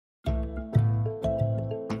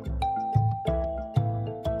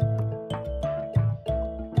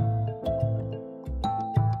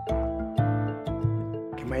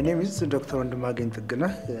My name is Dr. Wondimagegn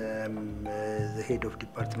Tiningeh. I'm the head of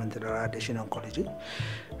Department of Radiation Oncology.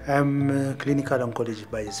 I'm a clinical oncologist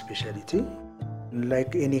by specialty.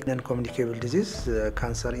 Like any non-communicable disease,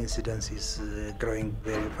 cancer incidence is growing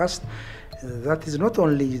very fast. That is not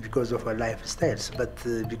only because of our lifestyles, but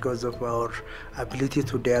because of our ability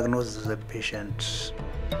to diagnose the patient.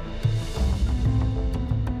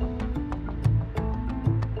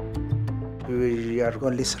 We are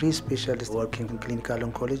only 3 specialists working in clinical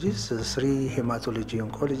oncologies, 3 hematology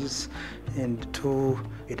oncologists, and 2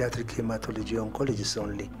 pediatric hematology oncologists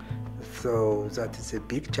only. So that is a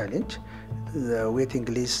big challenge. The waiting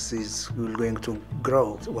list is going to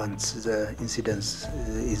grow once the incidence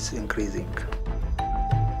is increasing.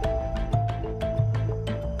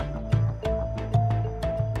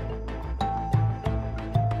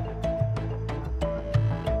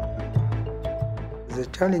 The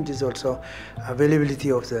challenge is also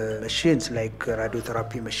availability of the machines like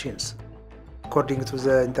radiotherapy machines. According to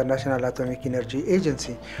the International Atomic Energy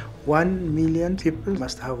Agency, 1 million people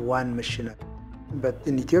must have 1 machine. But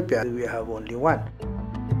in Ethiopia, we have only 1.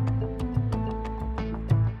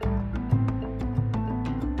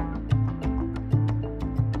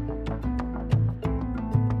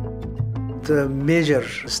 The major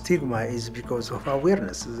stigma is because of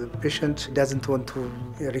awareness. The patient doesn't want to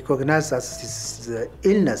recognize that this is the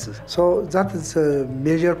illness. So that is a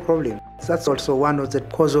major problem. That's also one of the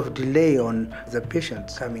cause of delay on the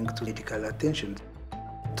patient coming to medical attention.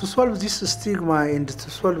 To solve this stigma and to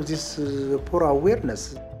solve this poor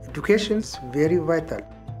awareness, education is very vital.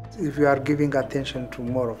 If we are giving attention to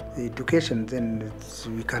more of the education, then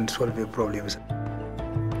we can solve the problems.